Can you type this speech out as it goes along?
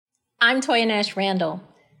I'm Toya Randall,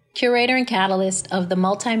 curator and catalyst of the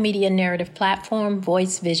multimedia narrative platform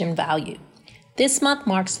Voice Vision Value. This month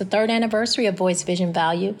marks the third anniversary of Voice Vision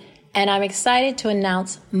Value, and I'm excited to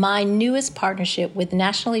announce my newest partnership with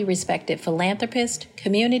nationally respected philanthropist,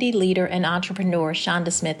 community leader, and entrepreneur Chanda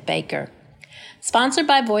Smith Baker. Sponsored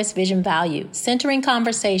by Voice Vision Value, Centering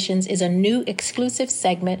Conversations is a new exclusive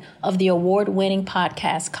segment of the award-winning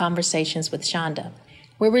podcast Conversations with Chanda.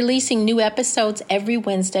 We're releasing new episodes every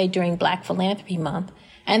Wednesday during Black Philanthropy Month,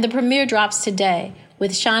 and the premiere drops today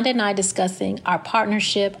with Chanda and I discussing our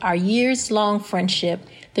partnership, our years-long friendship,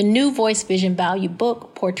 the new Voice Vision Value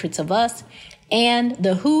book, Portraits of Us, and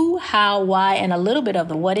the who, how, why, and a little bit of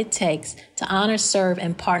the what it takes to honor, serve,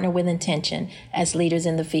 and partner with intention as leaders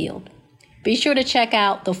in the field. Be sure to check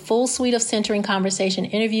out the full suite of Centering Conversation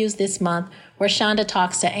interviews this month, where Chanda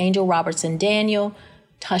talks to Angel Robertson Daniel,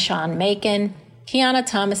 Tashawn Macon, Kiana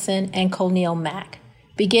Thomason, and Colneal Mack.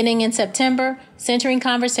 Beginning in September, Centering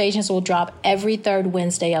Conversations will drop every third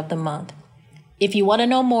Wednesday of the month. If you want to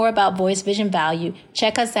know more about Voice Vision Value,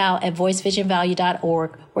 check us out at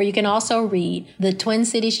voicevisionvalue.org, where you can also read the Twin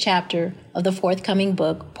Cities chapter of the forthcoming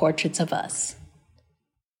book, Portraits of Us.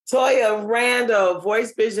 Toya Randall,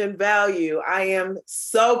 Voice Vision Value. I am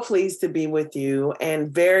so pleased to be with you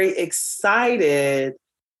and very excited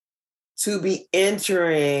to be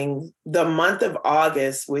entering the month of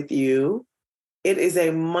August with you. It is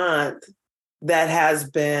a month that has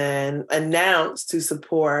been announced to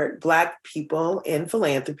support Black people in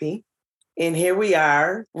philanthropy. And here we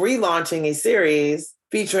are relaunching a series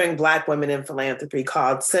featuring Black women in philanthropy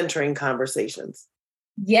called Centering Conversations.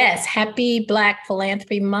 Yes, happy Black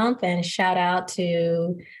Philanthropy Month, and shout out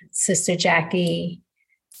to Sister Jackie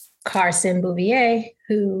Carson Bouvier,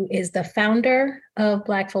 who is the founder of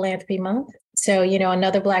Black Philanthropy Month. So,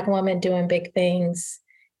 another Black woman doing big things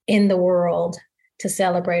in the world to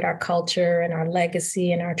celebrate our culture and our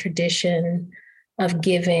legacy and our tradition of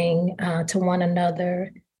giving to one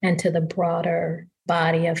another and to the broader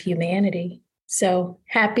body of humanity. So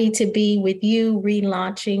happy to be with you,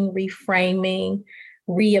 relaunching, reframing,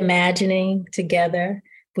 reimagining together,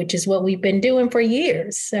 which is what we've been doing for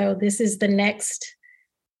years. So this is the next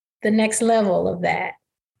level of that.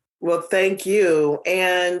 Well, thank you.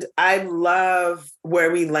 And I love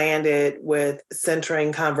where we landed with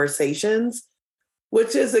Centering Conversations,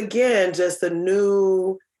 which is, again, just a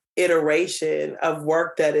new iteration of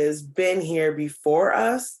work that has been here before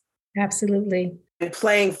us. Absolutely. And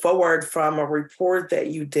playing forward from a report that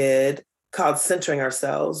you did called Centering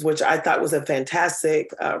Ourselves, which I thought was a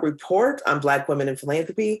fantastic report on Black women in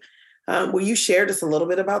philanthropy. Will you share just a little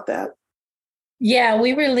bit about that? Yeah,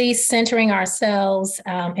 we released Centering Ourselves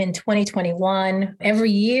in 2021. Every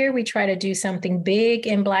year we try to do something big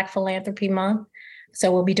in Black Philanthropy Month.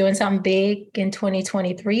 So we'll be doing something big in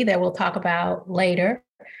 2023 that we'll talk about later.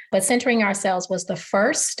 But Centering Ourselves was the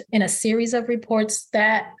first in a series of reports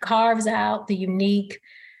that carves out the unique,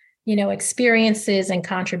 experiences and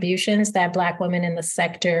contributions that Black women in the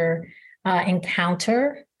sector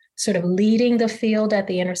encounter, sort of leading the field at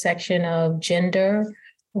the intersection of gender,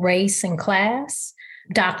 race, and class.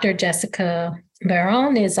 Dr. Jessica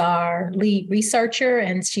Barron is our lead researcher,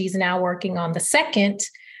 and she's now working on the second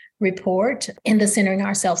report in the Centering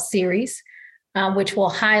Ourselves series, which will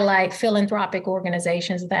highlight philanthropic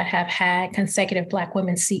organizations that have had consecutive Black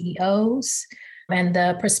women CEOs and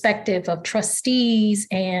the perspective of trustees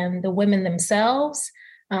and the women themselves,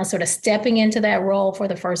 sort of stepping into that role for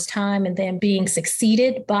the first time and then being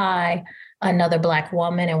succeeded by another Black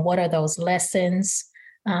woman. And what are those lessons?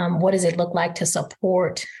 What does it look like to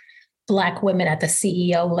support Black women at the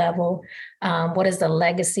CEO level? What is the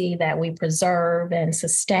legacy that we preserve and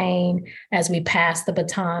sustain as we pass the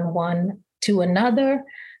baton one to another?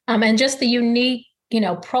 And just the unique,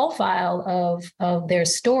 profile of their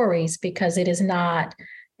stories, because it is not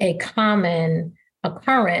a common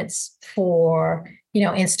occurrence for,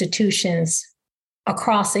 institutions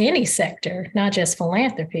across any sector, not just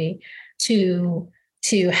philanthropy, to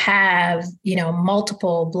have,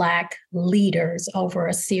 multiple Black leaders over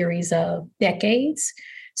a series of decades.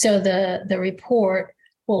 So the report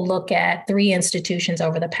will look at 3 institutions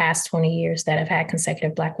over the past 20 years that have had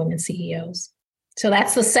consecutive Black women CEOs. So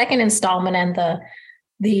that's the second installment, and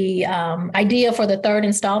the idea for the third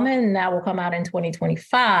installment, and that will come out in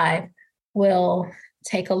 2025, will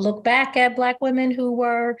take a look back at Black women who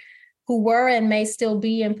were and may still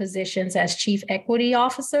be in positions as chief equity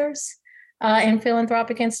officers in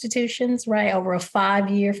philanthropic institutions, right, over a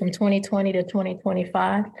 5-year from 2020 to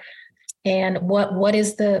 2025. And what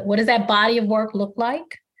does that body of work look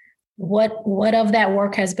like? What of that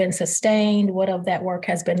work has been sustained? What of that work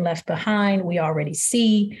has been left behind? We already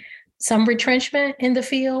see some retrenchment in the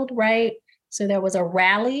field, right? So there was a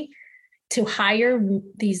rally to hire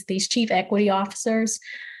these chief equity officers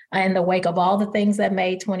in the wake of all the things that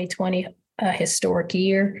made 2020 a historic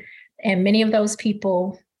year. And many of those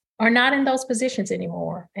people are not in those positions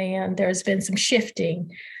anymore. And there's been some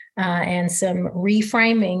shifting and some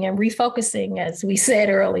reframing and refocusing, as we said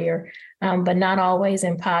earlier, but not always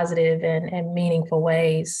in positive and meaningful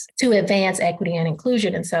ways to advance equity and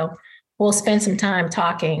inclusion. And so we'll spend some time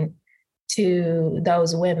talking to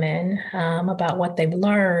those women about what they've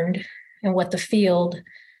learned and what the field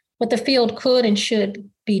could and should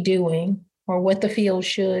be doing, or what the field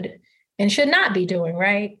should and should not be doing,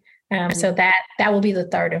 right? So that will be the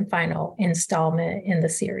third and final installment in the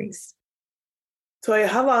series. Toya,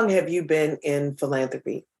 how long have you been in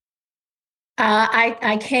philanthropy?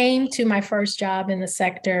 I came to my first job in the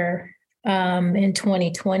sector in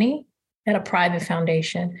 2020 at a private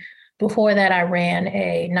foundation. Before that, I ran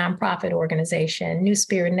a nonprofit organization, New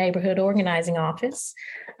Spirit Neighborhood Organizing Office,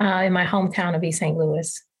 in my hometown of East St.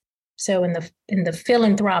 Louis. So in the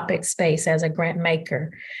philanthropic space as a grant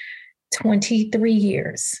maker, 23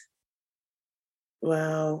 years.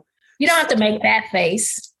 Wow. You don't have to make that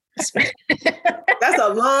face. That's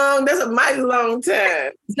a mighty long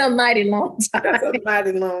time. It's a mighty long time. That's a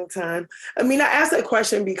mighty long time. I mean, I asked that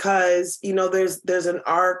question because, there's an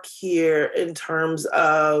arc here in terms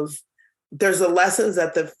of there's the lessons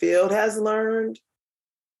that the field has learned,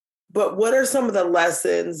 but what are some of the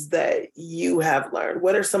lessons that you have learned?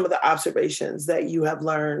 What are some of the observations that you have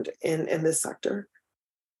learned in this sector?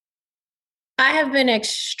 I have been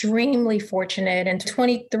extremely fortunate. In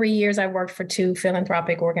 23 years, I worked for two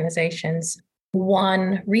philanthropic organizations,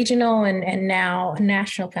 one regional and now a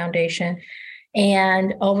national foundation.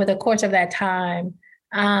 And over the course of that time,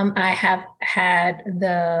 I have had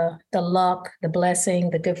the luck, the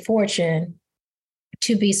blessing, the good fortune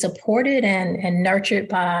to be supported and nurtured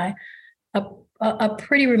by a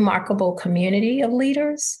pretty remarkable community of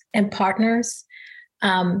leaders and partners.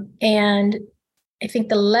 And I think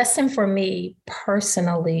the lesson for me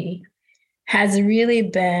personally has really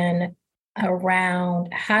been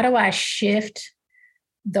around how do I shift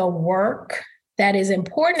the work that is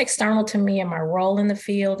important external to me in my role in the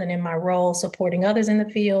field and in my role supporting others in the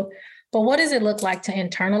field. But what does it look like to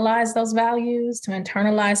internalize those values, to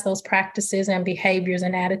internalize those practices and behaviors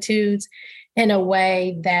and attitudes in a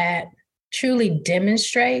way that truly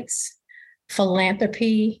demonstrates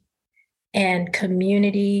philanthropy and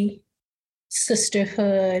community,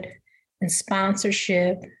 sisterhood, and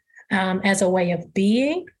sponsorship as a way of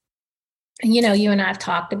being. And, you and I have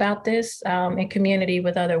talked about this in community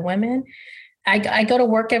with other women. I go to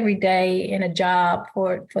work every day in a job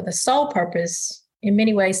for the sole purpose, in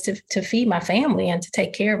many ways, to feed my family and to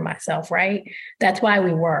take care of myself, right? That's why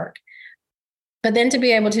we work. But then to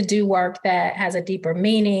be able to do work that has a deeper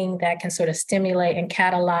meaning, that can sort of stimulate and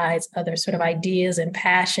catalyze other sort of ideas and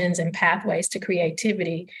passions and pathways to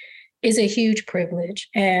creativity is a huge privilege.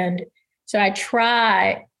 And so I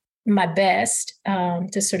try my best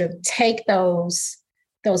to sort of take those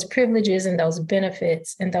privileges and those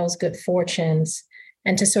benefits and those good fortunes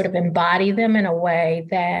and to sort of embody them in a way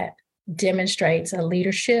that demonstrates a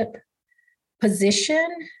leadership position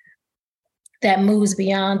that moves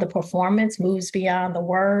beyond the performance, moves beyond the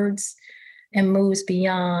words, and moves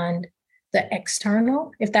beyond the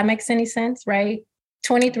external, if that makes any sense, right?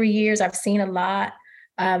 23 years, I've seen a lot.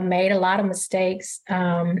 I've made a lot of mistakes,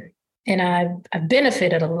 and I've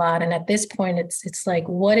benefited a lot. And at this point, it's like,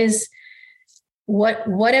 what have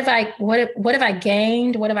I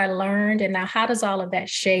gained? What have I learned? And now, how does all of that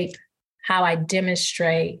shape how I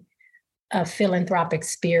demonstrate a philanthropic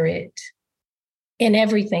spirit in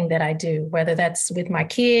everything that I do, whether that's with my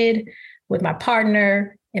kid, with my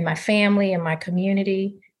partner, in my family, in my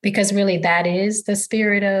community, because really that is the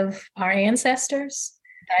spirit of our ancestors.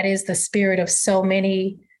 That is the spirit of so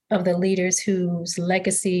many of the leaders whose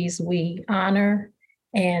legacies we honor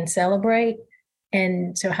and celebrate.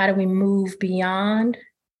 And so how do we move beyond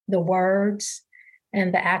the words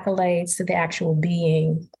and the accolades to the actual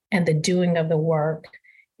being and the doing of the work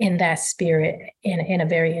in that spirit in a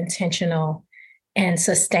very intentional and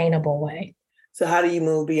sustainable way? So how do you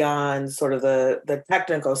move beyond sort of the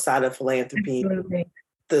technical side of philanthropy, Absolutely.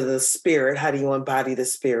 the spirit? How do you embody the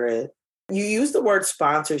spirit? You use the word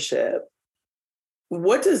sponsorship.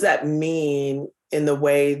 What does that mean in the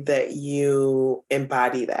way that you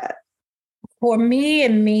embody that? For me,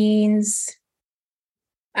 it means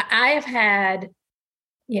I have had,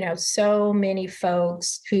 so many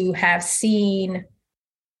folks who have seen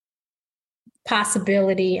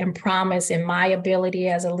possibility and promise in my ability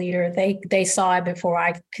as a leader. They saw it before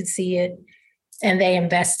I could see it. and they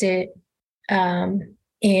invested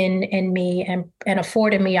in me and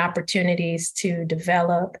afforded me opportunities to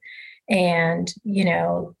develop and,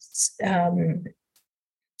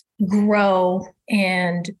 grow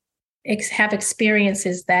and have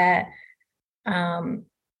experiences that,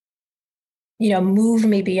 moved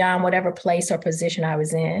me beyond whatever place or position I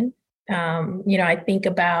was in. I think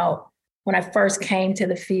about when I first came to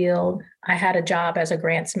the field, I had a job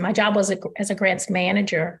my job was as a grants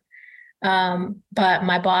manager. But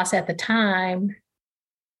my boss at the time,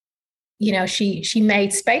 she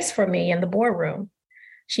made space for me in the boardroom.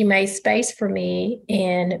 She made space for me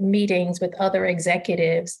in meetings with other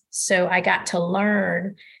executives. So I got to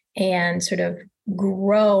learn and sort of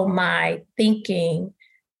grow my thinking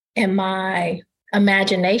and my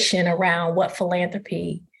imagination around what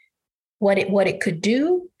philanthropy, what it could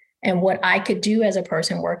do, and what I could do as a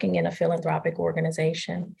person working in a philanthropic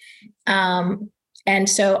organization. And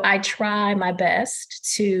so I try my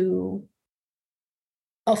best to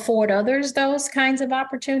afford others those kinds of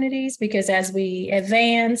opportunities, because as we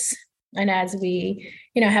advance and as we,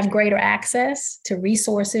 have greater access to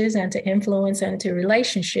resources and to influence and to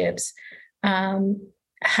relationships,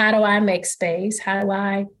 how do I make space? How do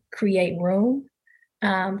I create room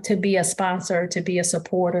to be a sponsor, to be a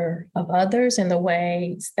supporter of others in the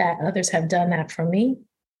ways that others have done that for me?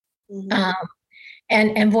 Mm-hmm.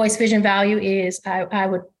 And voice, vision, value is, I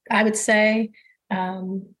would say,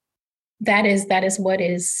 that is what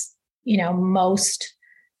is, most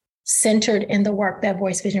centered in the work that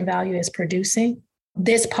voice, vision, value is producing.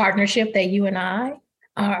 This partnership that you and I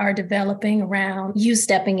are developing around you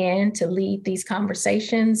stepping in to lead these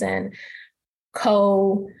conversations and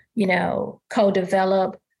co-develop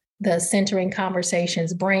the Centering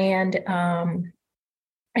Conversations brand and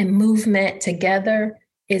movement together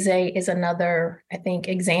is another, I think,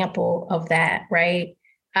 example of that, right?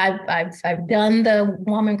 I've done the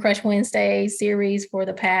Woman Crush Wednesday series for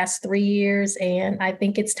the past 3 years, and I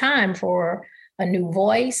think it's time for a new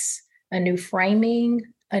voice, a new framing,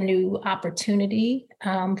 a new opportunity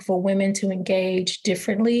for women to engage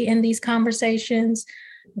differently in these conversations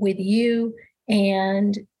with you.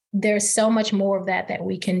 And there's so much more of that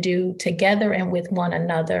we can do together and with one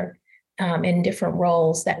another in different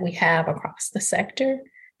roles that we have across the sector.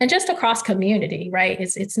 And just across community, right?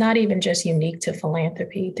 It's not even just unique to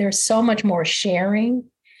philanthropy. There's so much more sharing,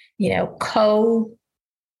 fill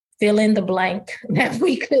in the blank that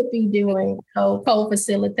we could be doing,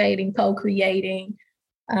 co-facilitating, co-creating,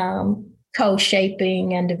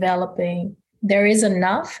 co-shaping and developing. There is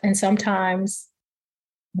enough. And sometimes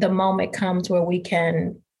the moment comes where we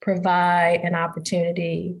can provide an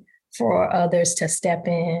opportunity for others to step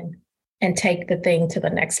in and take the thing to the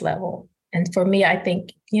next level. And for me, I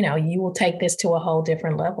think, you will take this to a whole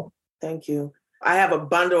different level. Thank you. I have a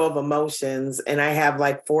bundle of emotions and I have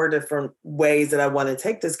like 4 different ways that I want to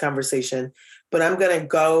take this conversation, but I'm going to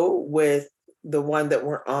go with the one that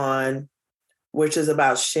we're on, which is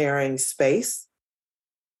about sharing space.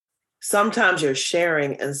 Sometimes you're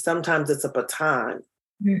sharing and sometimes it's a baton,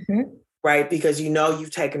 mm-hmm. right? Because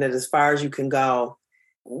you've taken it as far as you can go.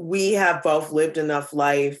 We have both lived enough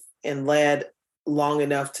life and led long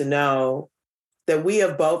enough to know that we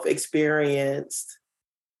have both experienced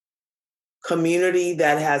community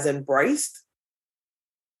that has embraced.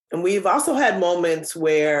 And we've also had moments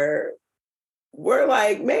where we're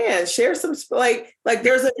like, man, share some, like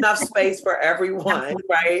there's enough space for everyone,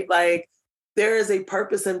 right? Like there is a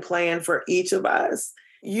purpose and plan for each of us.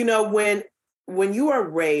 When you are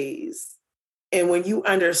raised and when you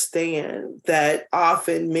understand that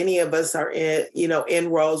often many of us are in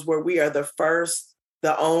roles where we are the first,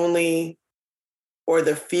 the only, or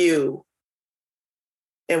the few,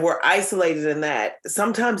 and we're isolated in that,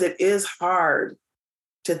 sometimes it is hard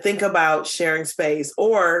to think about sharing space,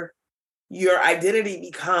 or your identity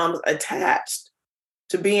becomes attached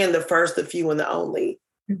to being the first, the few, and the only.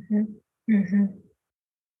 Mm-hmm. Mm-hmm.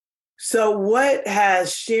 So what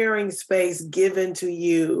has sharing space given to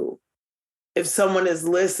you if someone is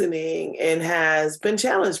listening and has been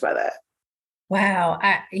challenged by that? Wow.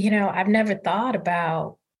 I've never thought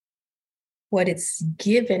about what it's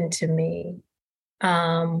given to me.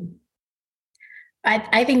 I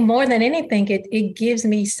think more than anything, it gives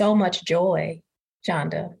me so much joy,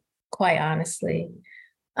 Chanda, quite honestly,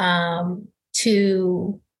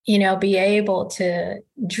 to, be able to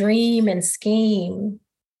dream and scheme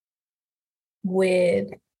with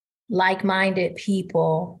like-minded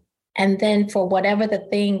people. And then for whatever the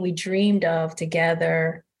thing we dreamed of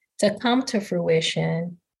together to come to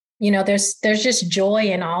fruition, there's just joy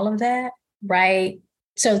in all of that, right?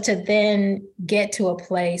 So to then get to a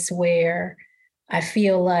place where I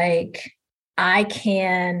feel like I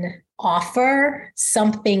can offer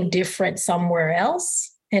something different somewhere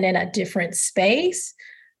else and in a different space,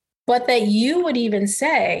 but that you would even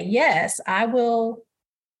say, yes, I will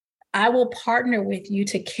partner with you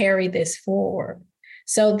to carry this forward.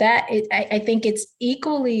 So I think it's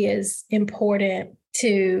equally as important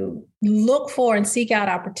to look for and seek out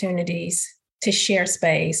opportunities to share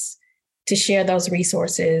space, to share those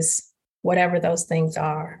resources, whatever those things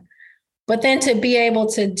are. But then to be able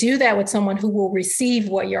to do that with someone who will receive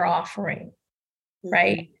what you're offering,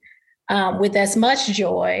 right? With as much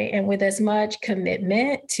joy and with as much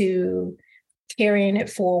commitment to carrying it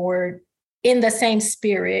forward in the same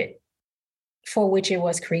spirit for which it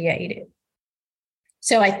was created.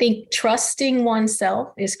 So I think trusting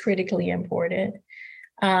oneself is critically important.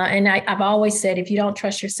 And I've always said, if you don't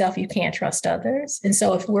trust yourself, you can't trust others. And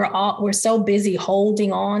so if we're so busy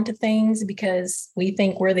holding on to things because we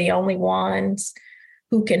think we're the only ones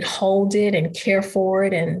who can hold it and care for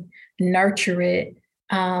it and nurture it,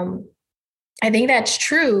 I think that's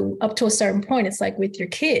true up to a certain point. It's like with your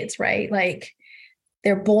kids, right? Like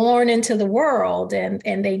they're born into the world and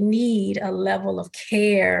they need a level of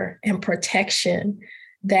care and protection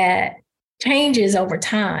that changes over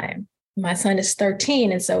time. My son is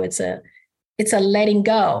 13, and so it's a letting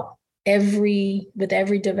go. With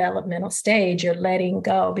every developmental stage, you're letting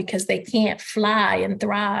go because they can't fly and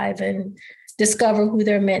thrive and discover who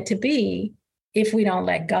they're meant to be if we don't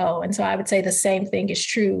let go. And so I would say the same thing is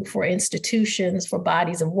true for institutions, for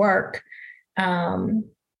bodies of work.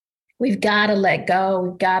 We've got to let go.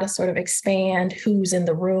 We've got to sort of expand who's in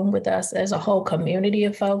the room with us. There's a whole community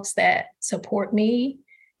of folks that support me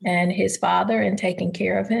and his father and taking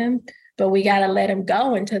care of him. But we got to let him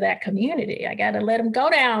go into that community. I got to let him go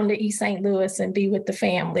down to East St. Louis and be with the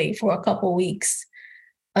family for a couple weeks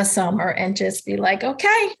a summer and just be like,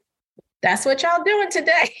 okay, that's what y'all doing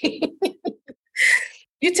today.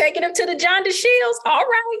 You taking him to the John DeShields? All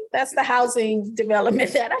right. That's the housing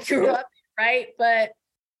development that I grew up in, right? But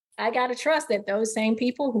I got to trust that those same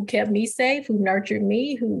people who kept me safe, who nurtured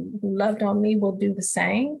me, who loved on me will do the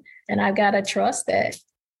same. And I've got to trust that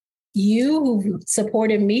you who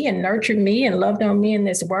supported me and nurtured me and loved on me in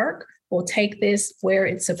this work will take this where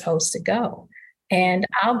it's supposed to go. And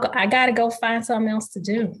I got to go find something else to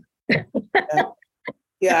do.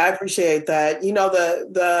 Yeah, I appreciate that. You know,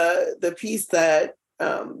 the piece that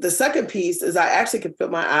the second piece is I actually could feel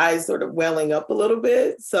my eyes sort of welling up a little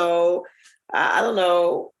bit. So I don't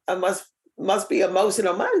know, I must be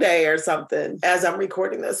emotional Monday or something as I'm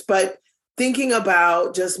recording this. But thinking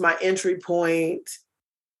about just my entry point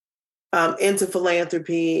into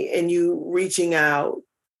philanthropy and you reaching out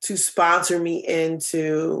to sponsor me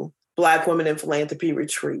into Black Women in Philanthropy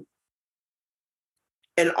Retreat.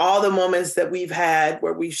 And all the moments that we've had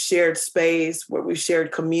where we've shared space, where we've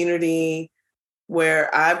shared community,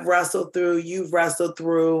 where I've wrestled through, you've wrestled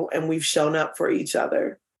through, and we've shown up for each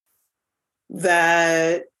other.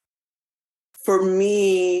 That for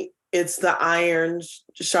me, it's the iron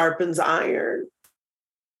sharpens iron,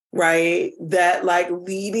 right? That like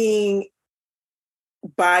leading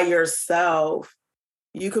by yourself,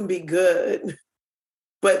 you can be good,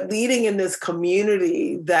 but leading in this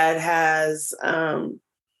community that has,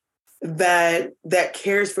 that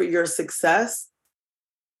cares for your success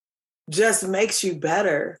just makes you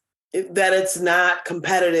better. That it's not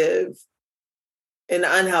competitive in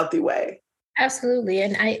an unhealthy way. Absolutely.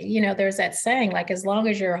 And there's that saying, like, as long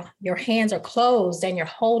as your hands are closed and you're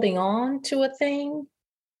holding on to a thing,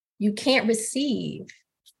 you can't receive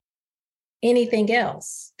anything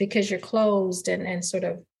else because you're closed and sort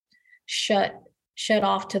of shut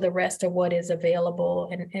off to the rest of what is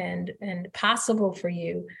available and possible for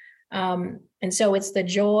you. And so it's the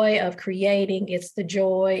joy of creating, it's the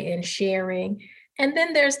joy in sharing. And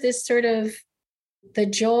then there's this sort of the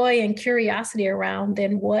joy and curiosity around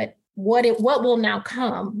then what will now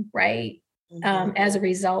come, right? Mm-hmm. As a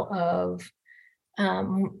result of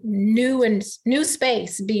new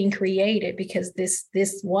space being created, because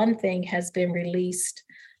this one thing has been released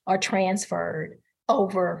or transferred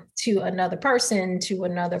over to another person, to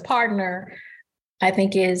another partner, I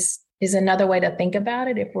think is another way to think about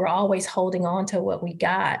it. If we're always holding on to what we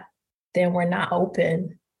got, then we're not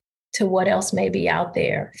open to what else may be out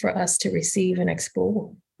there for us to receive and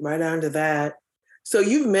explore. Right on to that. So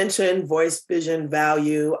you've mentioned voice, vision,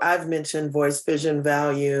 value. I've mentioned voice, vision,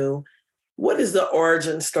 value. What is the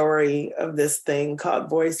origin story of this thing called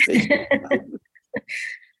voice, vision, value?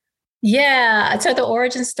 Yeah, so the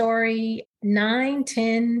origin story,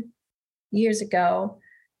 9-10 years ago,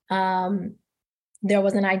 there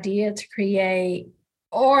was an idea to create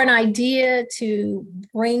or an idea to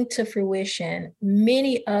bring to fruition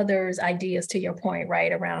many others' ideas, to your point,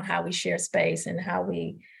 right, around how we share space and how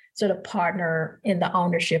we sort of partner in the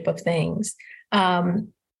ownership of things.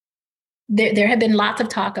 There have been lots of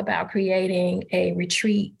talk about creating a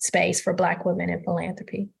retreat space for Black women in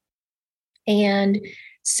philanthropy. And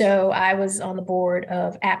so I was on the board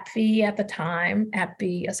of APFI at the time,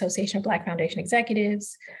 APFI, Association of Black Foundation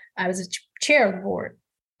Executives. I was a chair of the board.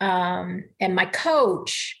 And my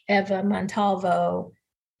coach, Eva Montalvo,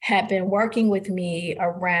 had been working with me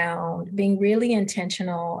around being really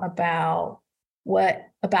intentional about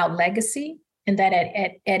legacy, and that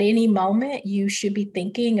at any moment you should be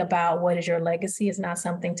thinking about what is your legacy. Is not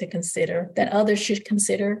something to consider, that others should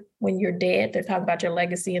consider when you're dead. They're talking about your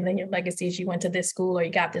legacy, and then your legacy is you went to this school, or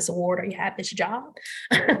you got this award, or you had this job.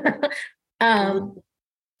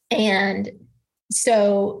 And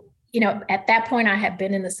so, at that point, I had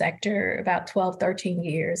been in the sector about 12, 13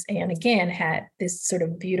 years, and again, had this sort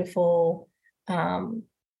of beautiful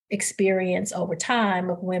experience over time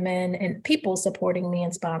of women and people supporting me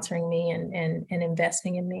and sponsoring me and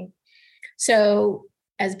investing in me. So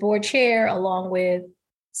as board chair, along with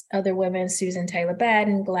other women, Susan Taylor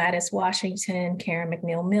Batten, Gladys Washington, Karen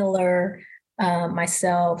McNeil Miller,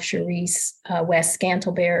 myself, Sharice West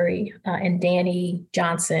Scantleberry, and Danny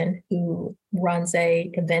Johnson, who runs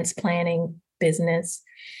a events planning business,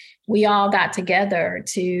 we all got together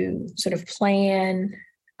to sort of plan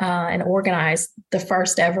and organize the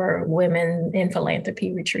first ever Women in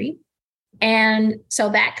Philanthropy retreat. And so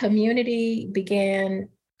that community began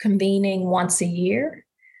convening once a year.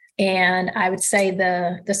 And I would say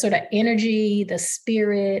the sort of energy, the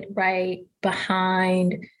spirit, right,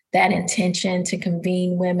 behind that intention to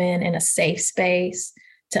convene women in a safe space,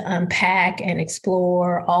 to unpack and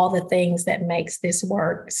explore all the things that makes this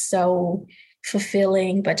work so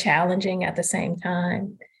fulfilling but challenging at the same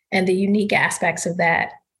time, and the unique aspects of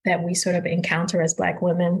that we sort of encounter as Black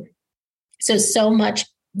women. So much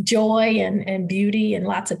joy and beauty and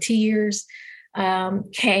lots of tears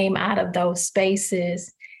came out of those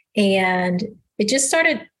spaces. And it just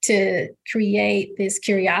started to create this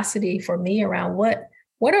curiosity for me around what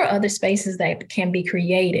are other spaces that can be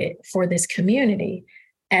created for this community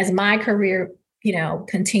as my career,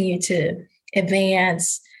 continued to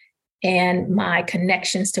advance, and my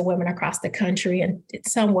connections to women across the country and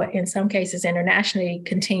somewhat, in some cases internationally,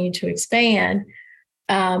 continue to expand.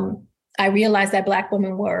 I realized that Black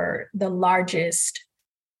women were the largest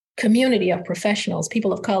community of professionals,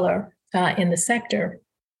 people of color in the sector.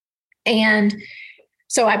 And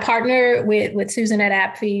so I partnered with Susan at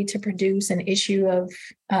APFI to produce an issue of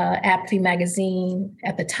APFI magazine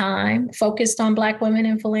at the time, focused on Black women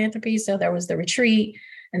in philanthropy. So there was the retreat,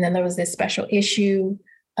 and then there was this special issue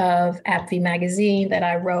of APFI magazine that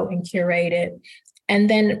I wrote and curated. And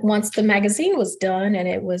then once the magazine was done and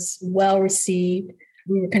it was well received,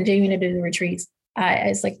 we were continuing to do the retreats.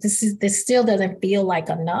 It's like, this still doesn't feel like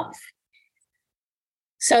enough.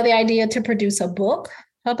 So the idea to produce a book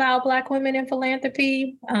about Black women in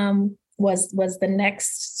philanthropy was the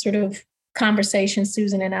next sort of conversation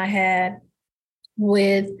Susan and I had,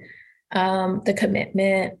 with the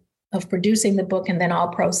commitment of producing the book and then all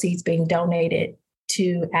proceeds being donated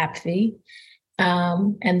to APFI.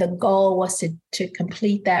 And the goal was to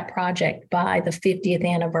complete that project by the 50th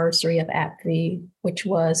anniversary of APFI, which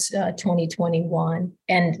was 2021,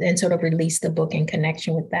 and sort of release the book in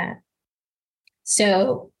connection with that.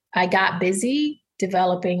 So I got busy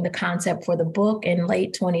developing the concept for the book in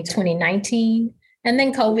late 2019, and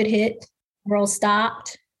then COVID hit, world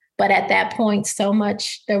stopped. But at that point,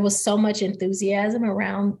 there was so much enthusiasm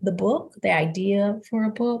around the book, the idea for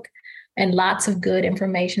a book, and lots of good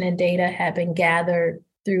information and data had been gathered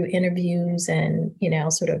through interviews and,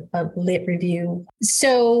 sort of a lit review.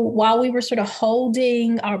 So while we were sort of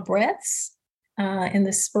holding our breaths in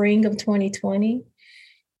the spring of 2020,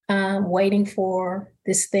 waiting for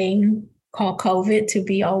this thing called COVID to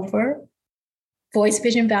be over, Voice,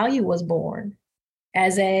 Vision, Value was born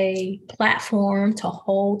as a platform to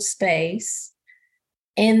hold space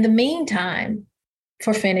in the meantime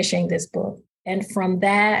for finishing this book. And from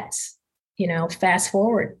that, fast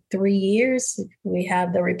forward 3 years, we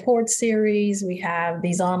have the report series, we have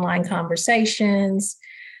these online conversations,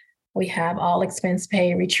 we have all expense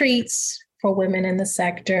paid retreats for women in the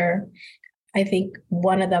sector. I think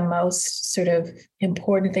one of the most sort of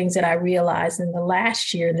important things that I realized in the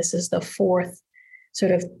last year, this is the fourth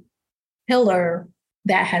sort of pillar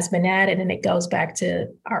that has been added, and it goes back to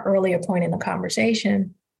our earlier point in the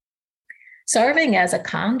conversation, serving as a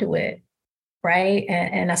conduit, right,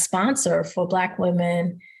 and a sponsor for Black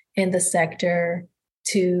women in the sector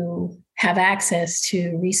to have access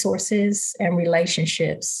to resources and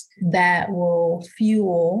relationships that will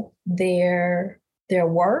fuel their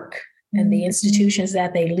work and the institutions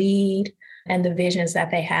that they lead and the visions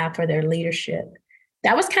that they have for their leadership.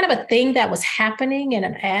 That was kind of a thing that was happening in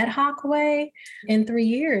an ad hoc way. In 3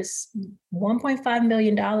 years, $1.5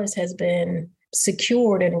 million has been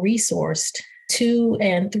secured and resourced to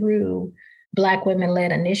and through Black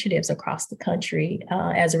women-led initiatives across the country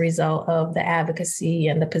as a result of the advocacy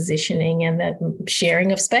and the positioning and the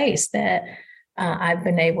sharing of space that I've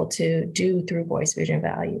been able to do through Voice, Vision,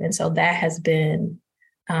 Value. And so that has been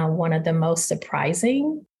one of the most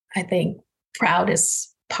surprising, I think,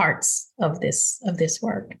 proudest parts of this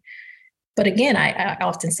work. But again, I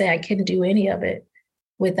often say I couldn't do any of it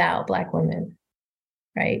without Black women,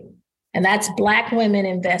 right? And that's Black women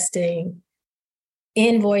investing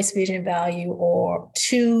in Voice, Vision, Value, or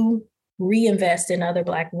to reinvest in other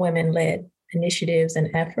Black women-led initiatives and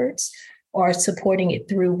efforts, or supporting it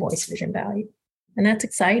through Voice, Vision, Value. And that's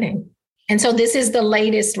exciting. And so this is the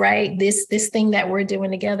latest, right? This thing that we're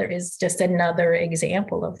doing together is just another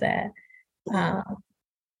example of that,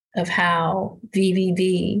 of how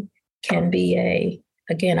VVV can be a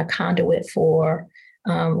conduit for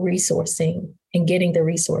resourcing and getting the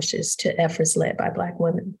resources to efforts led by Black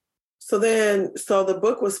women. So the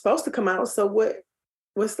book was supposed to come out. So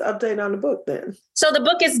what's the update on the book then? So the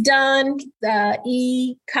book is done. The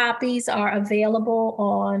e-copies are available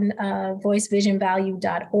on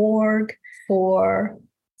voicevisionvalue.org for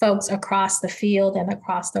folks across the field and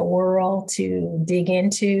across the world to dig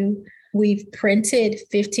into. We've printed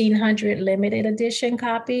 1,500 limited edition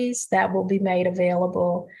copies that will be made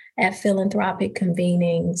available at philanthropic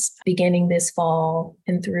convenings beginning this fall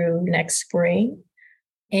and through next spring.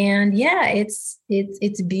 And yeah, it's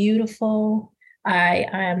beautiful. I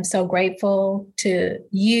am so grateful to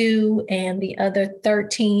you and the other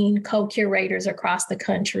 13 co-curators across the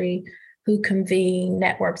country who convene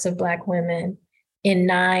networks of Black women in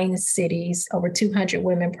 9 cities. Over 200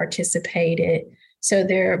 women participated. So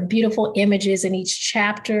there are beautiful images in each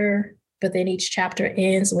chapter, but then each chapter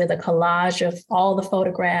ends with a collage of all the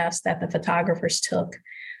photographs that the photographers took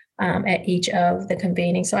at each of the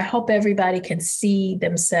convenings. So I hope everybody can see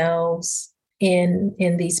themselves in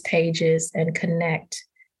these pages and connect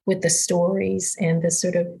with the stories and the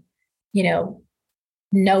sort of,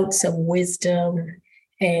 notes of wisdom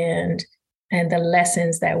and the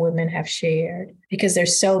lessons that women have shared, because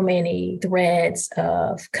there's so many threads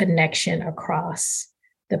of connection across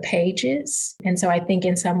the pages. And so I think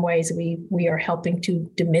in some ways we are helping to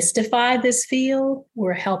demystify this field.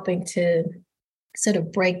 We're helping to sort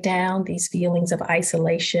of break down these feelings of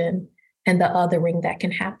isolation and the othering that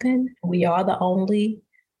can happen. We are the only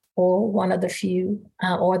or one of the few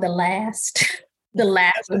or the last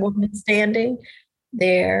woman standing.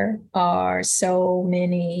 There are so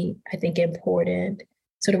many, I think, important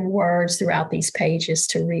sort of words throughout these pages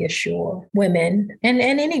to reassure women and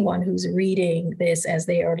anyone who's reading this as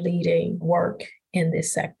they are leading work in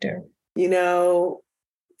this sector.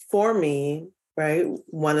 For me, right,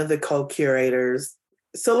 one of the co-curators.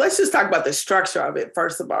 So let's just talk about the structure of it,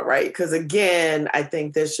 first of all, right? Because again, I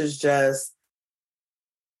think this is just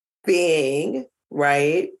being,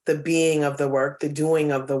 right? The being of the work, the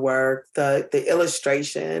doing of the work, the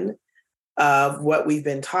illustration of what we've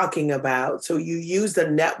been talking about. So you use the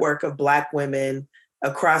network of Black women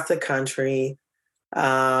across the country,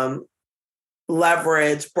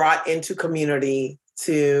 leverage, brought into community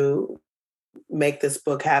to make this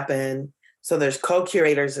book happen. So there's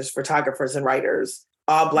co-curators, there's photographers and writers,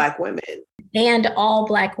 all Black women. And all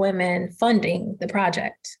Black women funding the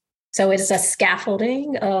project. So it's a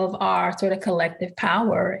scaffolding of our sort of collective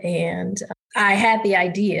power. And I had the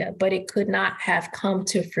idea, but it could not have come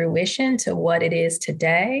to fruition to what it is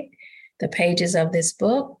today. The pages of this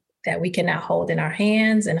book that we can now hold in our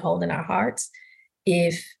hands and hold in our hearts,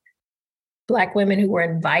 if Black women who were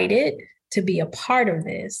invited to be a part of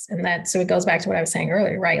this. And so it goes back to what I was saying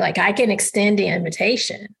earlier, right? Like I can extend the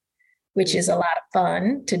invitation, which is a lot of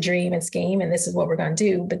fun to dream and scheme, and this is what we're going to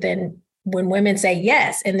do. But then when women say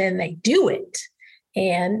yes, and then they do it,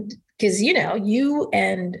 and because, you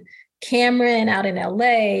and Cameron out in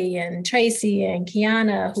LA and Tracy and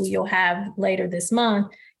Kiana, who you'll have later this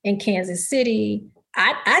month in Kansas City,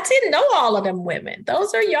 I didn't know all of them women.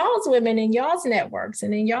 Those are y'all's women in y'all's networks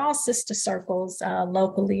and in y'all's sister circles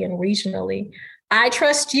locally and regionally. I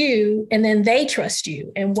trust you, and then they trust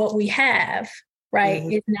you. And what we have, right,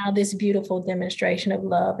 is now this beautiful demonstration of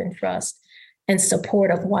love and trust and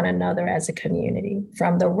support of one another as a community,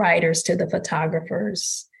 from the writers to the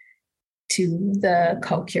photographers to the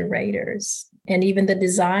co-curators. And even the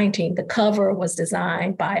design team, the cover was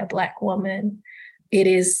designed by a Black woman. It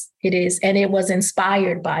is, and it was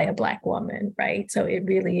inspired by a Black woman, right? So it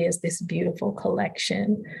really is this beautiful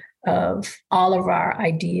collection of all of our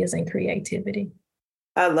ideas and creativity.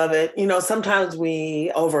 I love it. Sometimes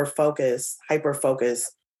we hyper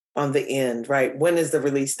focus on the end, right? When is the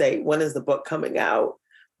release date? When is the book coming out?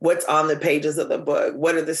 What's on the pages of the book?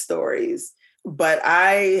 What are the stories? But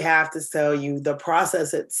I have to tell you, the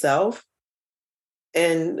process itself,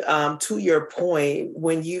 and to your point,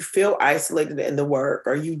 when you feel isolated in the work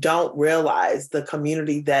or you don't realize the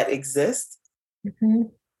community that exists, mm-hmm.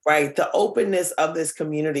 right? The openness of this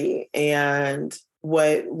community, and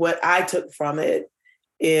what I took from it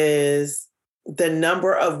is the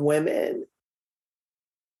number of women,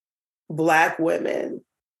 Black women,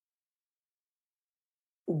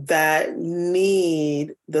 that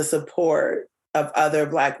need the support of other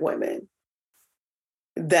Black women,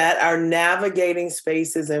 that are navigating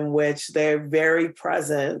spaces in which their very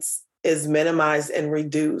presence is minimized and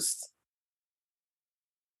reduced,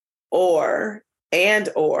 or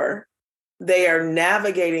they are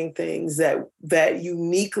navigating things that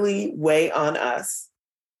uniquely weigh on us,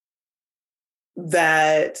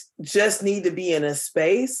 that just need to be in a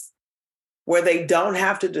space where they don't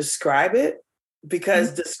have to describe it, because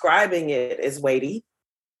mm-hmm. describing it is weighty.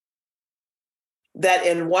 That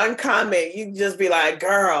in one comment, you can just be like,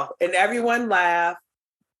 girl, and everyone laugh,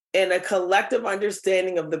 in a collective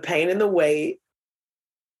understanding of the pain and the weight.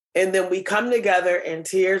 And then we come together in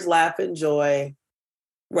tears, laugh, and joy,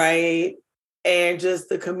 right? And just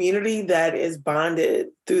the community that is bonded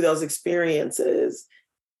through those experiences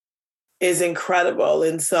is incredible.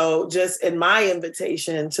 And so just in my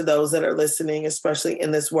invitation to those that are listening, especially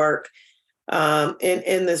in this work,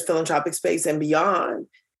 in this philanthropic space and beyond,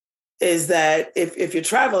 is that if you're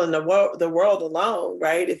traveling the world alone,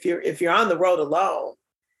 right? If you're on the road alone,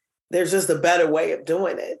 there's just a better way of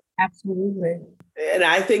doing it. Absolutely. And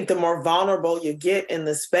I think the more vulnerable you get in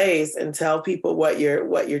the space and tell people what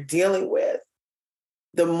you're dealing with,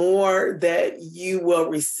 the more that you will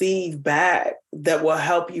receive back that will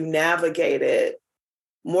help you navigate it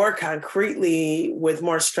more concretely with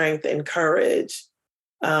more strength and courage.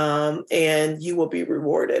 And you will be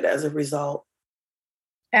rewarded as a result.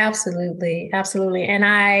 Absolutely. Absolutely. And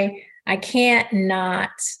I can't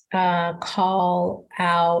not call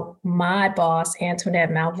out my boss,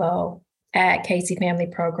 Antoinette Malveaux, at Casey Family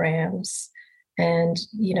Programs. And,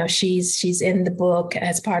 she's in the book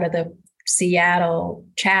as part of the Seattle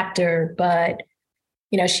chapter, but,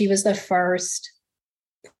 she was the first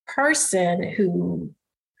person who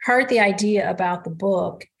heard the idea about the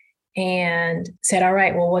book and said, all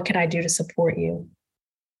right, well, what can I do to support you?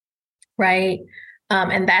 Right.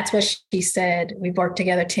 And that's what she said. We've worked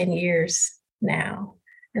together 10 years now.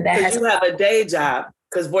 And that has you have a day job,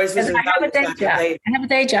 because Voice Vision. I have a day job. I have a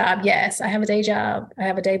day job. Yes, I have a day job. I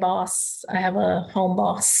have a day boss. I have a home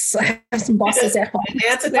boss. I have some bosses at home. And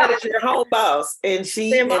Antoinette is your home boss. And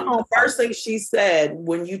the first thing she said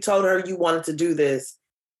when you told her you wanted to do this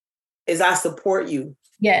is, I support you.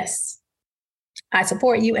 Yes, I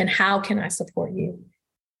support you. And how can I support you?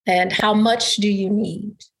 And how much do you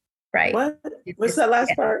need? Right. What's that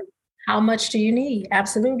last part? How much do you need?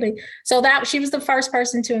 Absolutely. So that she was the first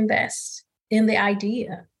person to invest in the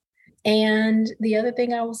idea. And the other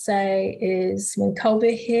thing I will say is, when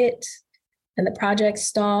COVID hit and the project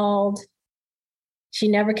stalled, she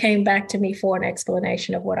never came back to me for an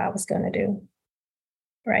explanation of what I was going to do.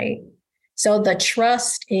 Right. So the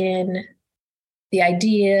trust in the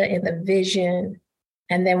idea and the vision,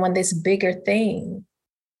 and then when this bigger thing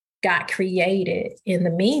got created in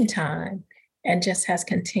the meantime and just has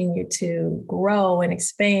continued to grow and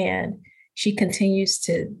expand, she continues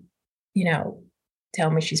to,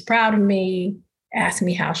 tell me she's proud of me, ask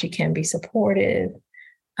me how she can be supportive,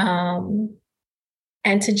 and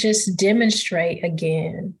to just demonstrate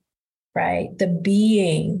again, right, the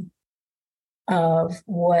being of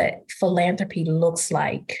what philanthropy looks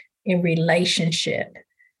like in relationship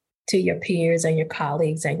to your peers and your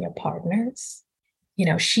colleagues and your partners.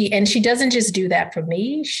 She doesn't just do that for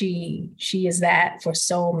me. She is that for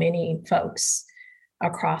so many folks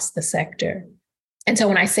across the sector. And so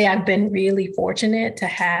when I say I've been really fortunate to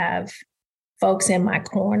have folks in my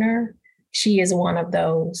corner, she is one of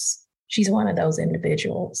those. She's one of those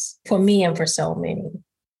individuals for me and for so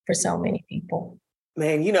many people.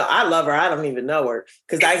 Man, I love her. I don't even know her,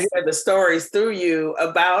 because I hear the stories through you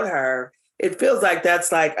about her. It feels like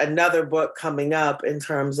that's like another book coming up in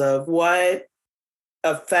terms of what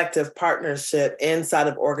effective partnership inside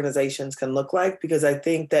of organizations can look like, because I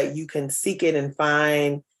think that you can seek it and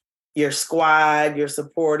find your squad, your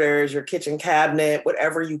supporters, your kitchen cabinet,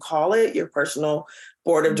 whatever you call it, your personal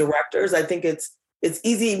board of directors. I think it's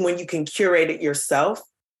easy when you can curate it yourself.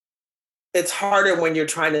 It's harder when you're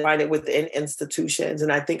trying to find it within institutions.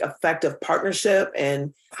 And I think effective partnership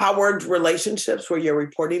and powered relationships where you're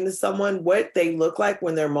reporting to someone, what they look like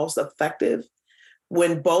when they're most effective,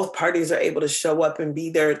 when both parties are able to show up and be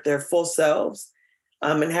their full selves,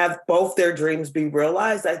 and have both their dreams be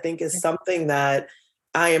realized, I think is something that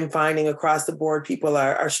I am finding across the board people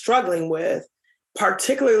are struggling with,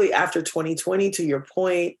 particularly after 2020, to your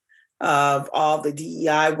point of all the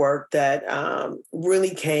DEI work that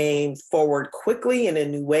really came forward quickly and in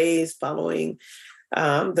new ways following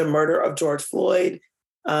the murder of George Floyd,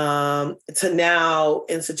 to now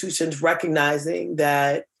institutions recognizing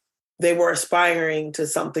that they were aspiring to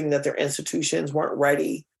something that their institutions weren't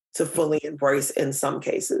ready to fully embrace in some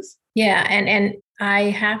cases. Yeah, and I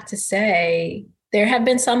have to say, there have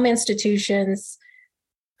been some institutions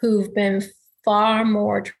who've been far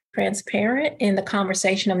more transparent in the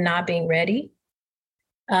conversation of not being ready,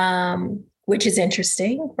 which is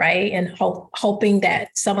interesting, right? And hoping that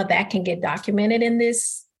some of that can get documented in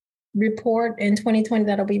this report in 2020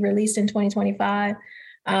 that'll be released in 2025.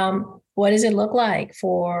 What does it look like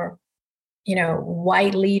for,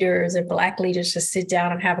 white leaders and Black leaders to sit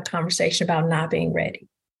down and have a conversation about not being ready?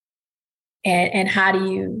 And how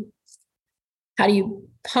do you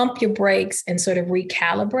pump your brakes and sort of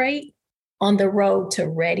recalibrate on the road to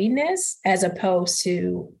readiness, as opposed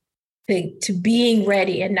to being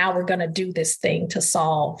ready and now we're going to do this thing to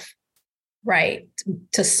solve, right?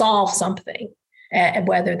 To solve something,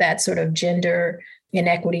 whether that's sort of gender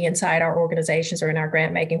inequity inside our organizations or in our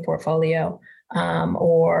grant making portfolio,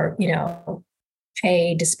 or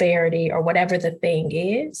pay disparity or whatever the thing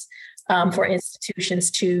is, for institutions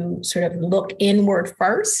to sort of look inward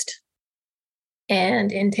first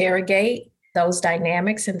and interrogate those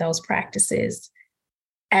dynamics and those practices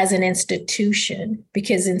as an institution,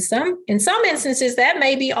 because in some instances that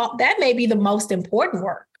may be the most important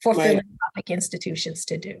work for philanthropic institutions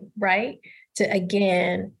to do, right? To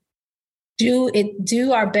again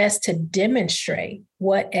do our best to demonstrate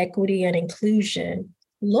what equity and inclusion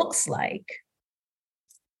looks like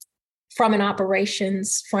from an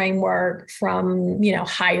operations framework, from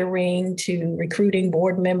hiring to recruiting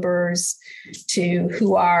board members, to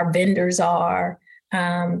who our vendors are,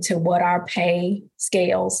 to what our pay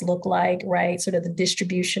scales look like, right? Sort of the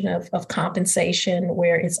distribution of compensation,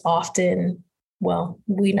 where it's often, well,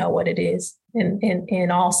 we know what it is in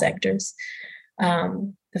all sectors.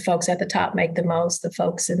 The folks at the top make the most, the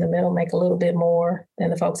folks in the middle make a little bit more than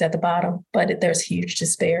the folks at the bottom, but there's huge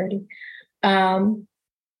disparity.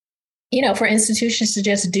 For institutions to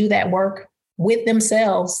just do that work with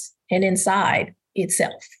themselves and inside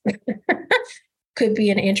itself could be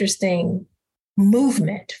an interesting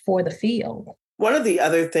movement for the field. One of the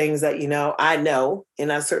other things that, I know,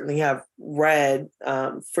 and I certainly have read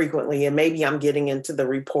frequently, and maybe I'm getting into the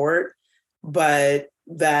report, but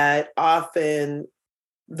that often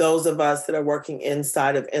those of us that are working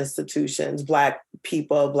inside of institutions, Black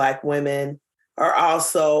people, Black women, are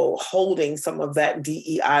also holding some of that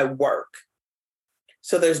DEI work.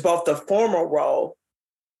 So there's both the formal role,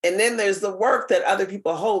 and then there's the work that other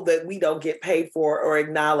people hold that we don't get paid for or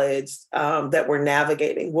acknowledged, that we're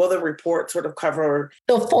navigating. Will the report sort of cover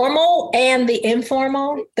the formal and the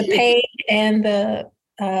informal, the paid and the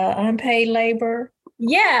unpaid labor?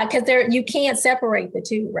 Yeah, because you can't separate the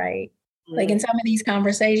two, right? Mm-hmm. Like in some of these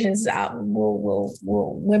conversations,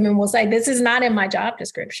 women will say, "This is not in my job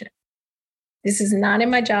description. This is not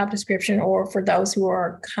in my job description," or for those who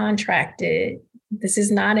are contracted, "This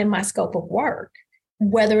is not in my scope of work."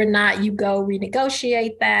 Whether or not you go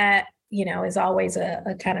renegotiate that, is always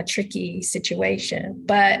a kind of tricky situation.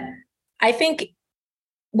 But I think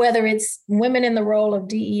whether it's women in the role of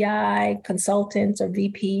DEI consultants or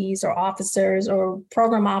VPs or officers or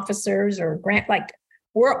program officers or grant,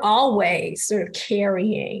 we're always sort of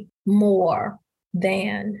carrying more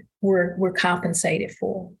than we're compensated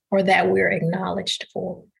for or that we're acknowledged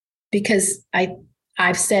for. Because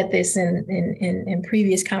I've said this in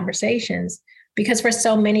previous conversations, because for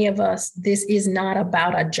so many of us, this is not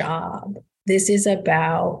about a job. This is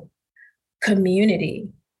about community.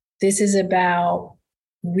 This is about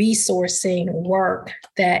resourcing work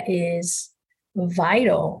that is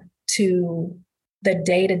vital to the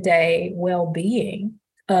day-to-day well-being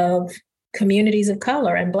of communities of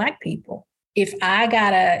color and Black people. If I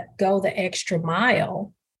gotta go the extra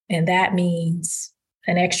mile, and that means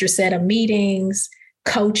an extra set of meetings,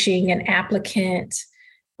 coaching an applicant,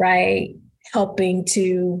 right? Helping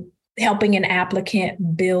to helping an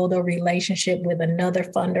applicant build a relationship with another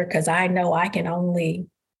funder, because I know I can only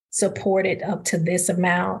support it up to this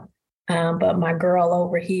amount. But my girl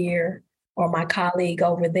over here or my colleague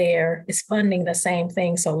over there is funding the same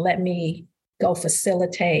thing. So let me go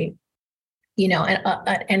facilitate,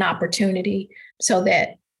 an opportunity so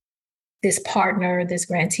that this partner, this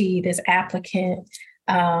grantee, this applicant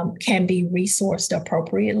can be resourced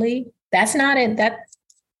appropriately. That's not it. That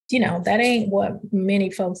ain't what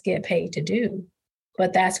many folks get paid to do,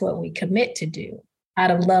 but that's what we commit to do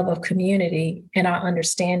out of love of community and our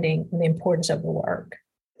understanding of the importance of the work.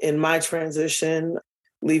 In my transition,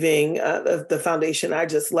 leaving the foundation I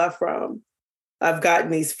just left from, I've gotten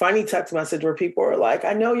these funny text messages where people are like,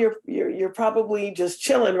 I know you're probably just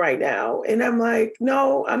chilling right now. And I'm like,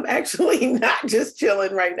 no, I'm actually not just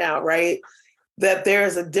chilling right now, right? That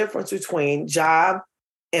there's a difference between job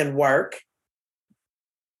and work.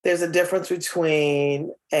 There's a difference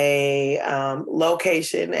between a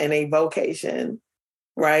location and a vocation,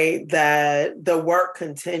 right? That the work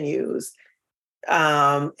continues.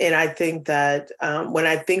 And I think that when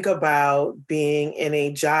I think about being in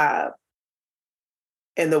a job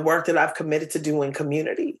and the work that I've committed to do in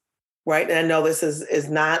community, right? And I know this is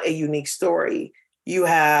not a unique story.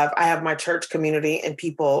 I have my church community and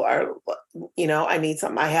people are, I need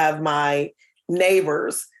something. I have my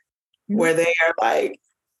neighbors where they are like,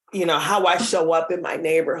 how I show up in my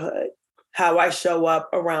neighborhood, how I show up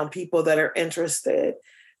around people that are interested.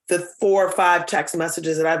 The 4 or 5 text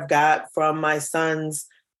messages that I've got from my son's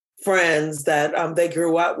friends that they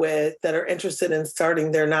grew up with that are interested in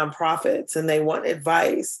starting their nonprofits and they want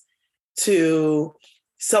advice, to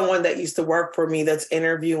someone that used to work for me that's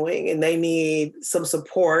interviewing and they need some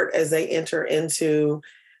support as they enter into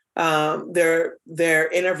their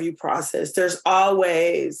interview process. There's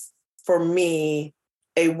always, for me,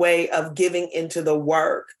 a way of giving into the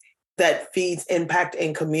work that feeds impact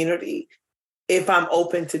in community if I'm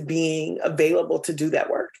open to being available to do that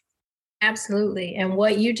work. Absolutely. And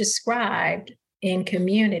what you described in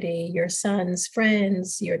community, your son's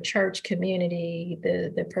friends, your church community,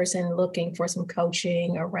 the person looking for some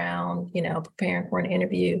coaching around, preparing for an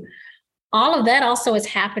interview, all of that also is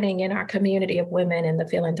happening in our community of women in the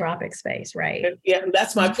philanthropic space, right? Yeah,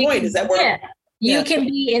 that's my point. Is that where you can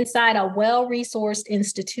be inside a well-resourced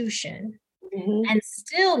institution and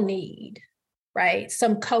still need, right,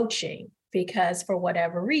 some coaching because for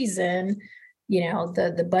whatever reason,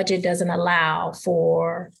 the budget doesn't allow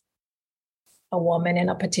for a woman in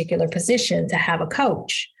a particular position to have a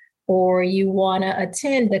coach, or you want to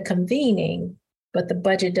attend the convening, but the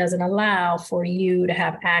budget doesn't allow for you to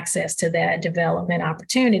have access to that development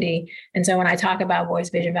opportunity. And so when I talk about voice,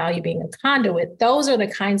 vision, value being a conduit, those are the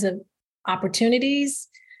kinds of opportunities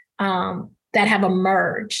that have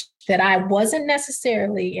emerged that I wasn't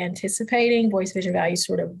necessarily anticipating voice, vision, value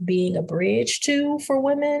sort of being a bridge to for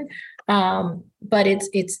women. But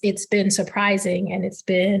it's been surprising and it's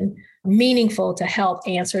been meaningful to help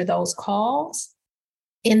answer those calls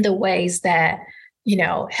in the ways that,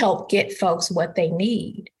 help get folks what they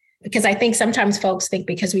need. Because I think sometimes folks think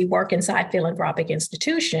because we work inside philanthropic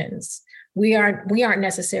institutions, we aren't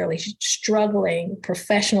necessarily struggling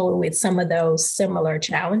professionally with some of those similar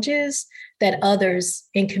challenges that others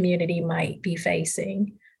in community might be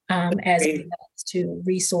facing as it relates to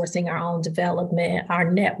resourcing our own development, our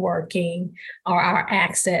networking, or our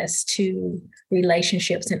access to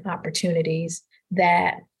relationships and opportunities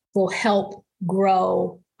that will help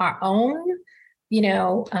grow our own,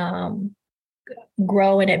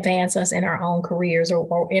 grow and advance us in our own careers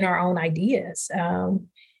or in our own ideas.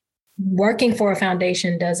 Working for a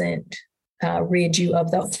foundation doesn't rid you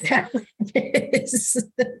of those challenges.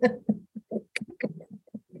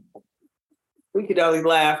 We could only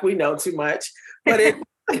laugh. We know too much, but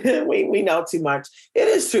we know too much. It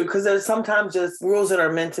is true because there's sometimes just rules that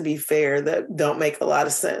are meant to be fair that don't make a lot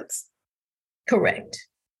of sense. Correct.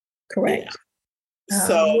 Yeah.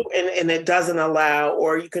 So, and it doesn't allow,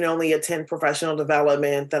 or you can only attend professional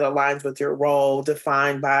development that aligns with your role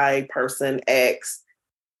defined by person X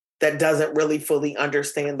that doesn't really fully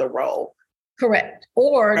understand the role. Correct.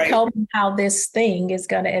 Or tell me how this thing is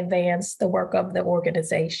going to advance the work of the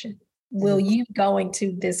organization. Will you going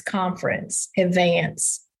to this conference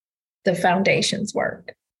advance the foundation's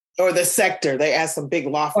work? Or the sector? They ask some big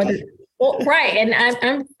lofty. Right.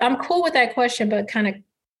 And I'm cool with that question, but kind of,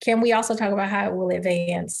 can we also talk about how it will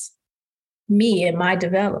advance me in my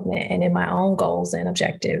development and in my own goals and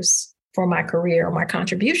objectives for my career or my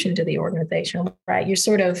contribution to the organization, right? You're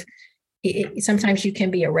sort of, sometimes you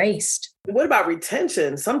can be erased. What about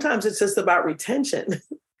retention? Sometimes it's just about retention.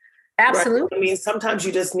 Absolutely. Right? I mean, sometimes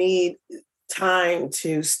you just need time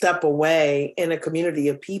to step away in a community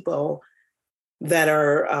of people that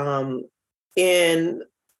are in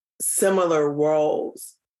similar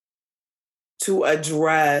roles to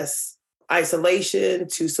address isolation,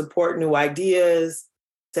 to support new ideas,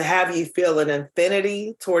 to have you feel an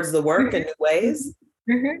affinity towards the work in new ways,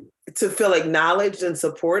 to feel acknowledged and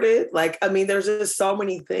supported. Like, I mean, there's just so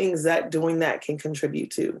many things that doing that can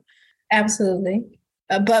contribute to. Absolutely.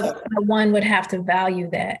 But one would have to value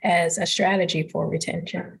that as a strategy for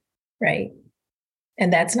retention, right?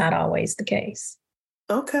 And that's not always the case.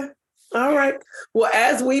 Okay. All right. Well,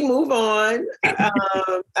 as we move on, I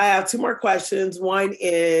have two more questions. One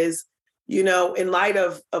is, you know, in light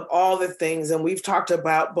of all the things, and we've talked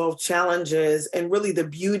about both challenges and really the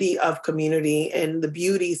beauty of community and the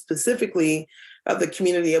beauty specifically of the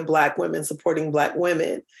community of Black women supporting Black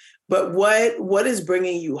women. But what is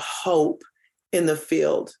bringing you hope in the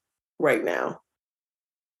field right now?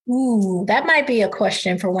 Ooh, that might be a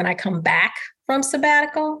question for when I come back from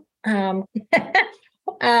sabbatical. But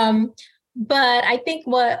I think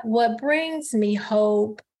what brings me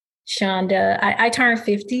hope, Chanda, I turn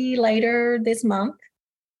 50 later this month.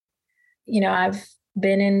 You know, I've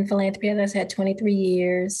been in philanthropy, as I said, 23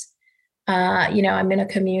 years. You know, I'm in a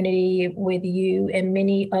community with you and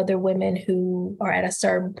many other women who are at a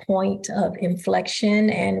certain point of inflection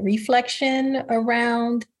and reflection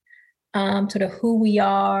around sort of who we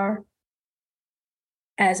are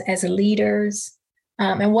as leaders.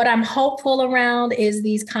 And what I'm hopeful around is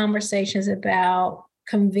these conversations about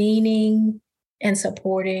convening and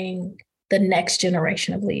supporting the next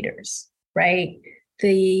generation of leaders, right?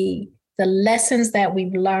 The lessons that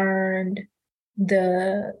we've learned,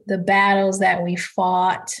 the battles that we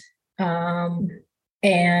fought,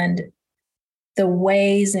 and the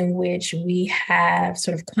ways in which we have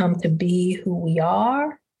sort of come to be who we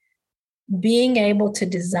are, being able to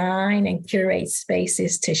design and curate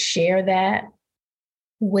spaces to share that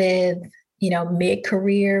with, you know,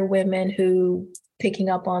 mid-career women who, picking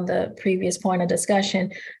up on the previous point of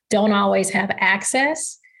discussion, don't always have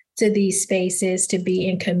access to these spaces to be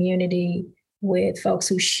in community with folks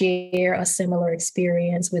who share a similar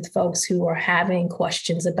experience, with folks who are having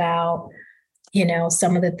questions about, you know,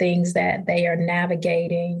 some of the things that they are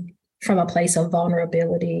navigating from a place of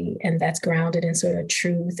vulnerability, and that's grounded in sort of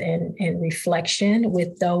truth and reflection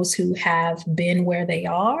with those who have been where they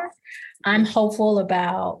are. I'm hopeful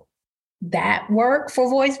about that work for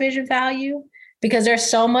Voice, Vision, Value, because there's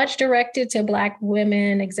so much directed to Black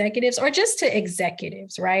women executives or just to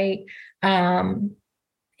executives, right? And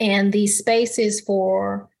these spaces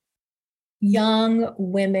for young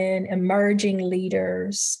women, emerging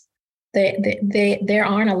leaders, there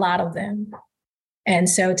aren't a lot of them. And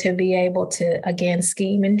so to be able to, again,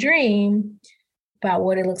 scheme and dream about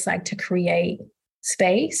what it looks like to create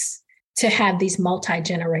space, to have these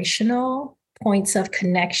multi-generational points of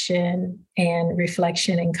connection and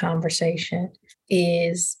reflection and conversation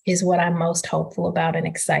is what I'm most hopeful about and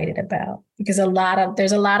excited about. Because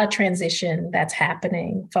there's a lot of transition that's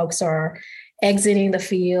happening. Folks are exiting the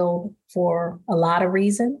field for a lot of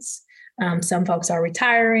reasons. Some folks are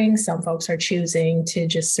retiring. Some folks are choosing to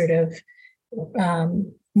just sort of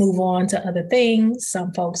move on to other things.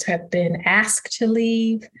 Some folks have been asked to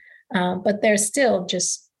leave, but there's still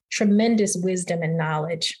just tremendous wisdom and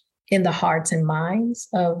knowledge in the hearts and minds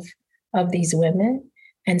of these women.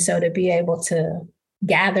 And so to be able to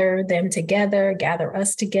gather them together, gather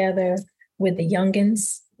us together with the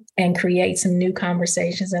youngins and create some new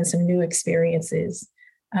conversations and some new experiences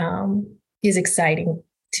is exciting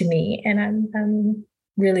to me. And I'm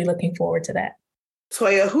really looking forward to that.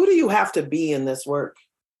 Toya, who do you have to be in this work?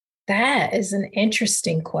 That is an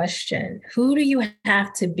interesting question. Who do you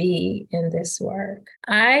have to be in this work?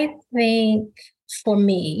 I think for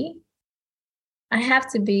me, I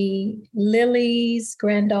have to be Lily's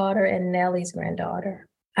granddaughter and Nellie's granddaughter.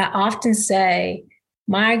 I often say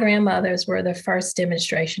my grandmothers were the first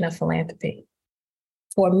demonstration of philanthropy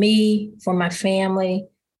for me, for my family,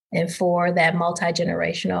 and for that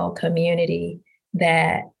multi-generational community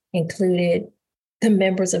that included the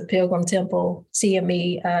members of Pilgrim Temple,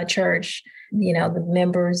 CME Church, you know, the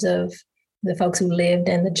members of the folks who lived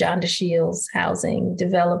in the John DeShields housing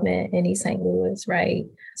development in East St. Louis, right?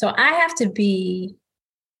 So I have to be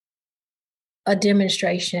a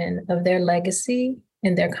demonstration of their legacy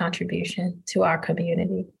and their contribution to our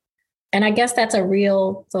community. And I guess it's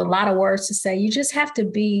a lot of words to say. You just have to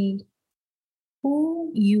be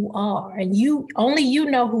who you are, and only you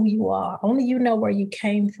know who you are. Only you know where you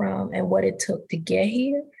came from and what it took to get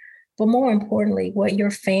here. But more importantly, what your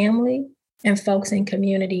family and folks in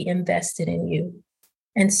community invested in you.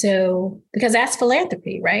 And so, because that's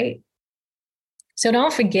philanthropy, right? So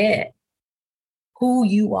don't forget who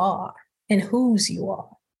you are and whose you are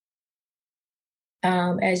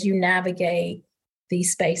as you navigate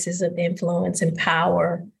these spaces of influence and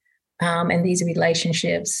power and these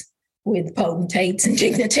relationships with potentates and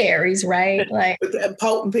dignitaries, right? Like with the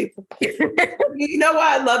potent people. You know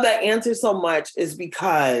why I love that answer so much is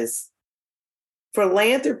because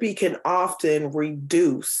philanthropy can often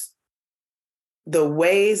reduce the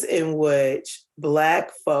ways in which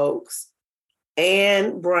Black folks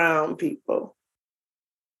and brown people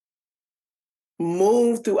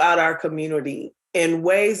move throughout our community in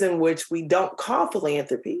ways in which we don't call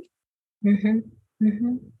philanthropy. Mm-hmm.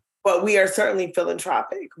 Mm-hmm. But we are certainly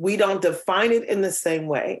philanthropic. We don't define it in the same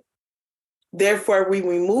way. Therefore, we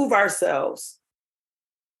remove ourselves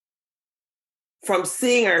from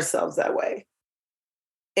seeing ourselves that way.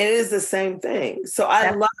 And it is the same thing. So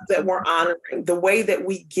I love that we're honoring the way that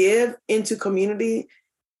we give into community,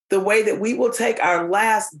 the way that we will take our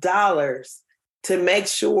last dollars to make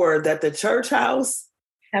sure that the church house,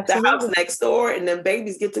 the house next door, and then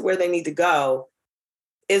babies get to where they need to go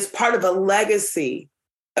is part of a legacy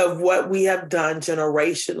of what we have done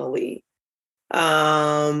generationally.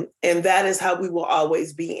 And that is how we will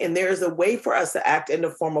always be. And there's a way for us to act in the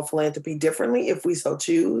form of philanthropy differently if we so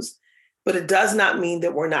choose. But it does not mean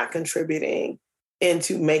that we're not contributing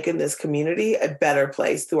into making this community a better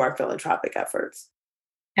place through our philanthropic efforts.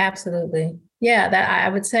 Absolutely. Yeah, that I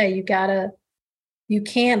would say you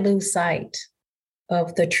can't lose sight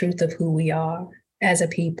of the truth of who we are as a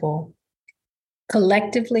people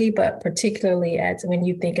collectively, but particularly as when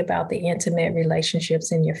you think about the intimate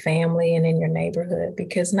relationships in your family and in your neighborhood,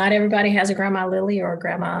 because not everybody has a Grandma Lily or a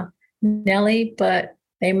Grandma Nellie, but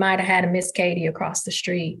they might have had a Miss Katie across the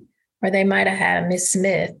street, or they might have had a Miss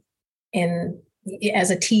Smith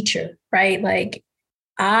as a teacher, right? Like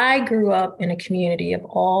I grew up in a community of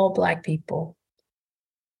all Black people.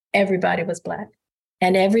 Everybody was Black,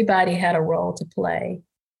 and everybody had a role to play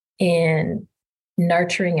in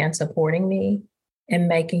nurturing and supporting me and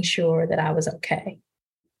making sure that I was okay.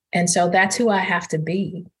 And so that's who I have to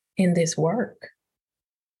be in this work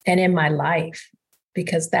and in my life,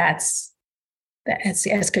 because that's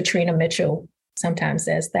as Katrina Mitchell sometimes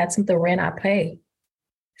says, that's the rent I pay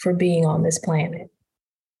for being on this planet.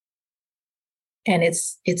 And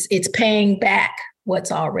it's paying back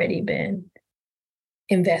what's already been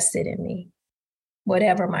invested in me,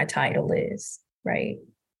 whatever my title is, right?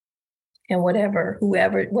 And whatever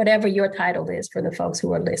your title is for the folks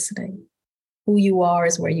who are listening, who you are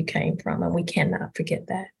is where you came from. And we cannot forget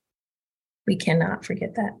that. We cannot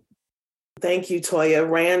forget that. Thank you, Toya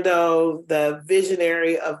Randall, the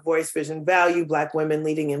visionary of Voice, Vision, Value, Black Women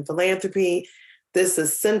Leading in Philanthropy. This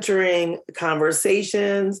is Centering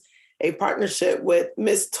Conversations, a partnership with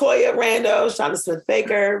Miss Toya Randall, Chanda Smith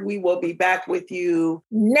Baker. We will be back with you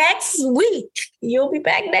next week. You'll be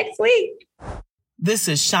back next week. This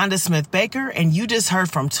is Chanda Smith Baker, and you just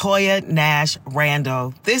heard from Toya Nash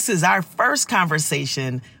Randall. This is our first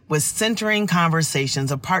conversation with Centering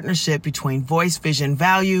Conversations, a partnership between Voice, Vision,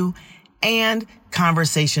 Value, and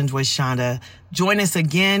Conversations with Chanda. Join us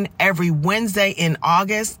again every Wednesday in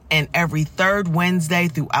August and every third Wednesday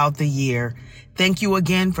throughout the year. Thank you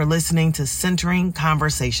again for listening to Centering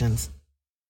Conversations.